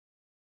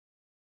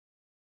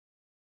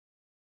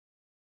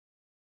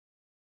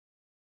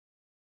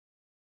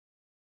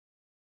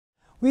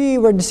We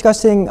were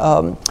discussing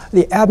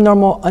the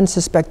abnormal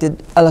unsuspected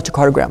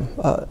electrocardiogram,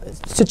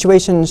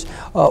 situations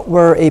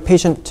where a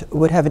patient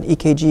would have an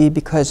EKG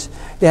because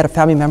they had a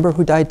family member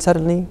who died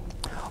suddenly,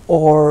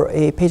 or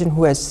a patient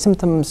who has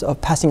symptoms of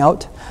passing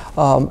out,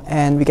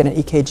 and we get an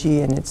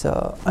EKG and it's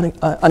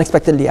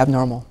unexpectedly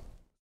abnormal.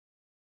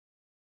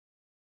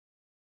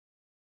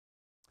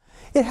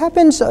 It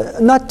happens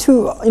not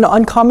too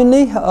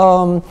uncommonly.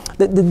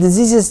 The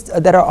diseases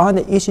that are on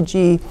the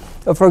ECG,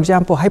 for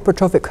example,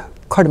 hypertrophic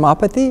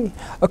cardiomyopathy,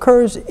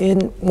 occurs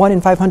in 1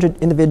 in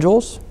 500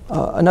 individuals.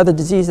 Another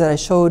disease that I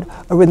showed,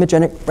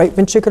 arrhythmogenic right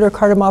ventricular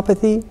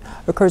cardiomyopathy,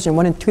 occurs in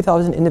 1 in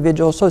 2,000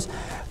 individuals. So it's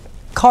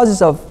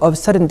causes of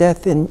sudden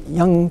death in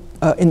young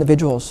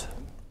individuals.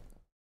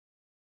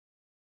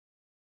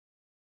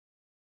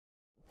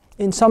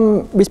 In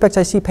some respects,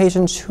 I see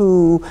patients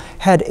who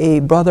had a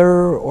brother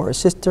or a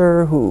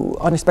sister who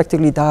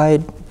unexpectedly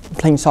died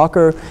playing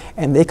soccer,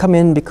 and they come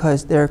in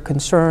because they're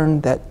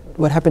concerned that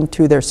what happened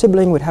to their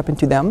sibling would happen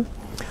to them.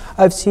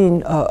 I've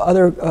seen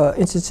other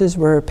instances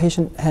where a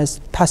patient has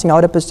passing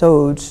out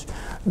episodes,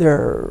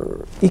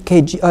 their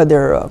EKG,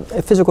 their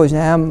physical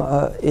exam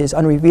is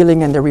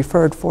unrevealing, and they're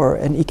referred for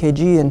an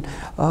EKG,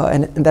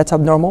 and that's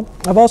abnormal.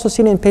 I've also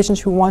seen it in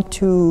patients who want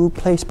to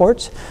play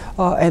sports,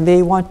 and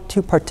they want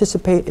to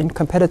participate in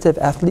competitive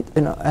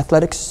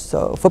athletics,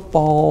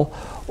 football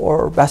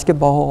or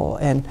basketball,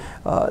 and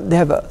they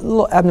have a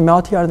little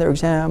abnormality on their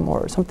exam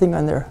or something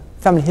on their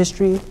family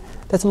history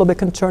that's a little bit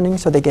concerning,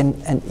 so they get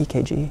an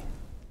EKG.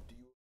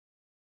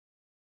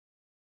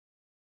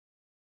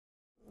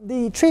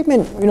 The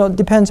treatment,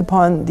 depends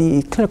upon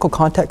the clinical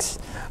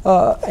context,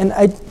 and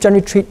I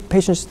generally treat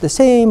patients the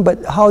same,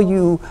 but how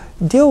you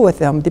deal with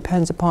them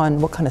depends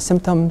upon what kind of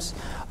symptoms,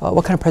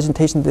 what kind of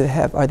presentation do they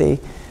have. Are they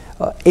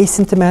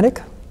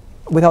asymptomatic,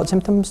 without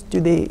symptoms?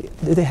 Do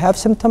they have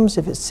symptoms?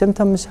 If it's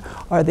symptoms,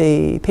 are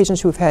they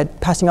patients who have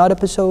had passing out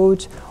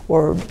episodes,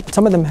 or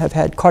some of them have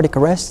had cardiac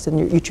arrests, and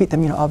you treat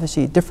them,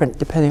 obviously different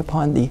depending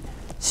upon the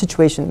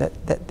situation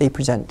that they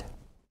present.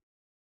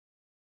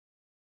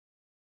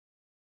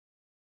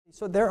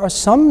 So there are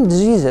some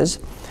diseases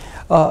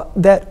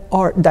that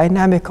are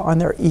dynamic on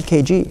their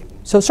EKG.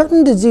 So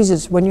certain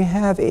diseases, when you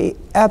have an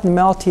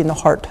abnormality in the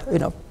heart,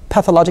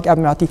 pathologic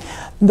abnormality,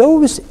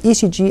 those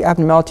ECG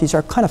abnormalities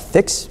are kind of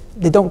fixed.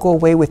 They don't go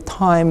away with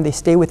time. They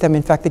stay with them.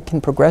 In fact, they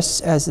can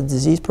progress as the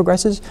disease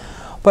progresses.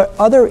 But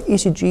other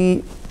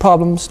ECG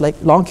problems like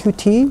long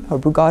QT or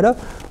Brugada,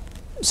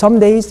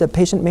 some days the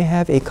patient may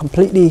have a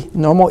completely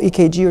normal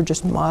EKG or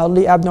just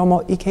mildly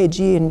abnormal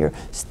EKG, and you're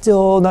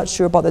still not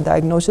sure about the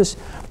diagnosis.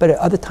 But at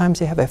other times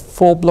they have a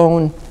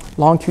full-blown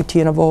long QT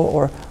interval,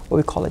 or what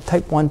we call a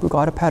type 1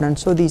 Brugada pattern.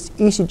 So these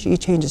ECG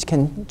changes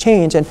can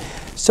change. And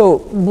so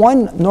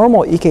one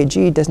normal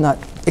EKG does not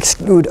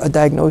exclude a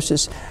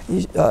diagnosis.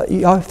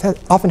 You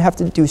often have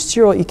to do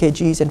serial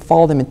EKGs and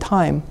follow them in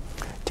time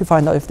to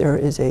find out if there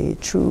is a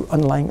true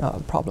underlying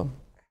problem.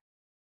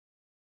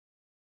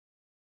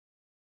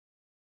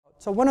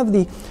 So one of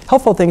the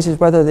helpful things is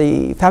whether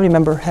the family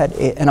member had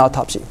an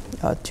autopsy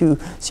to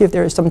see if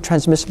there is some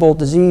transmissible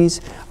disease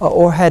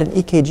or had an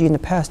EKG in the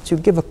past to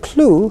give a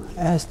clue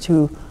as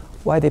to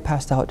why they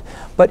passed out.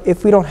 But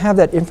if we don't have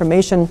that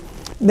information,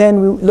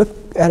 then we look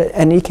at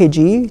an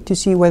EKG to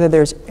see whether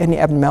there's any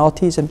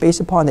abnormalities, and based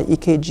upon the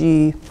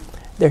EKG,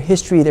 their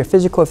history, their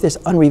physical, if there's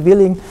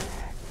unrevealing,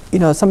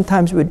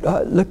 sometimes we'd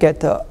look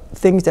at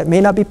things that may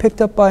not be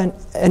picked up by an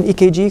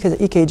EKG, because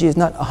the EKG is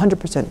not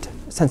 100%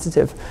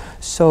 sensitive,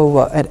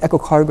 so an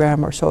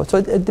echocardiogram or so. So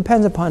it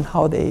depends upon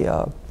how they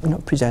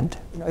present.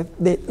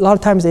 A lot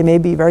of times they may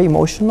be very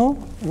emotional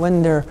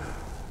when their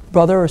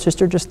brother or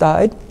sister just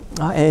died,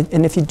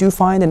 and if you do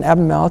find an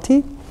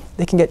abnormality,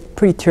 they can get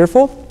pretty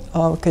tearful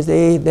because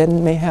they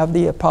then may have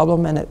the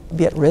problem and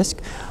be at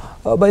risk.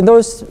 But in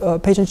those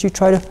patients, you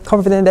try to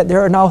comfort them that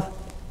there are now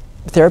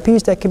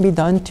therapies that can be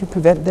done to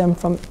prevent them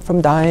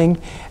from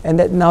dying, and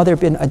that now they've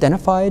been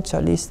identified, so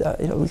at least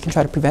we can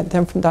try to prevent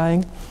them from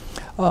dying.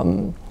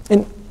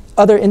 In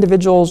other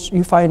individuals,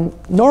 you find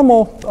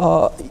normal,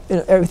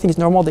 everything is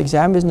normal, the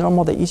exam is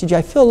normal, the ECG,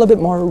 I feel a little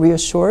bit more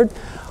reassured,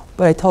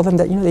 but I tell them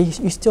that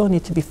you still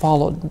need to be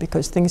followed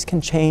because things can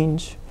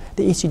change.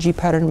 The ECG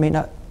pattern may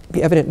not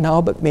be evident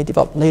now, but may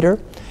develop later,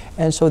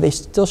 and so they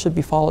still should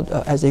be followed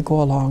as they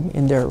go along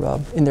in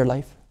their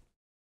life.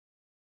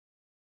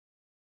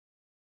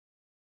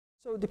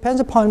 So it depends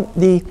upon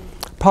the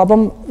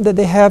problem that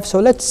they have. So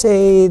let's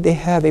say they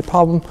have a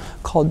problem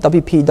called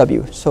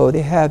WPW. So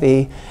they have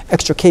an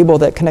extra cable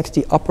that connects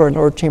the upper and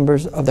lower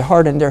chambers of the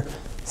heart, and they're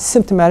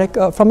symptomatic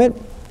from it.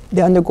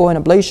 They undergo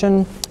an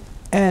ablation,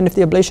 and if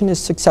the ablation is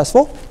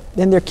successful,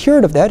 then they're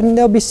cured of that, and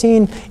they'll be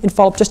seen in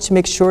follow-up just to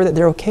make sure that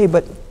they're okay,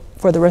 but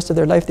for the rest of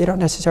their life, they don't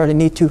necessarily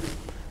need to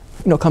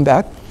come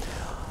back.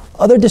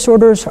 Other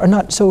disorders are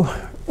not so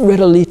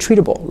readily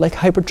treatable, like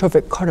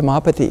hypertrophic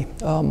cardiomyopathy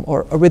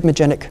or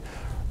arrhythmogenic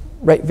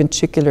right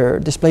ventricular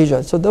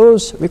dysplasia. So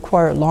those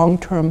require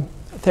long-term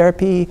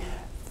therapy,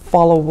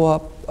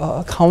 follow-up,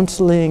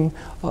 counseling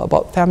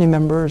about family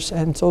members,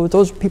 and so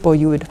those people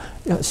you would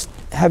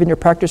have in your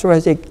practice, or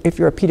if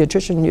you're a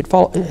pediatrician, you'd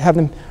have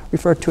them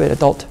referred to an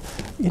adult,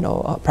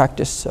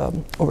 practice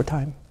over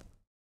time.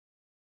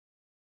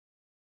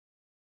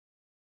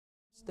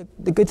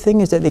 The good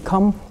thing is that they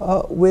come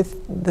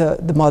with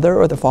the mother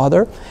or the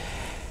father,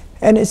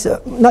 and it's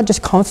not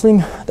just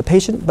counseling the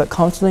patient, but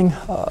counseling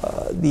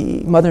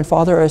the mother and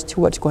father as to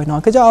what's going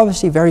on, because they're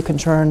obviously very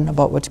concerned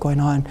about what's going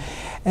on.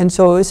 And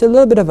so it's a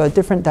little bit of a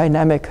different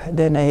dynamic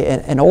than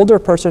an older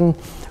person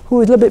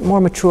who is a little bit more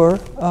mature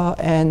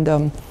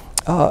and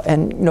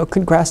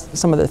could grasp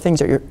some of the things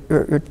that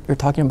you're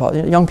talking about.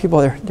 Young people,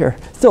 they're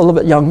still a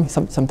little bit young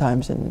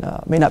sometimes, and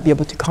may not be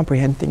able to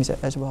comprehend things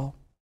as well.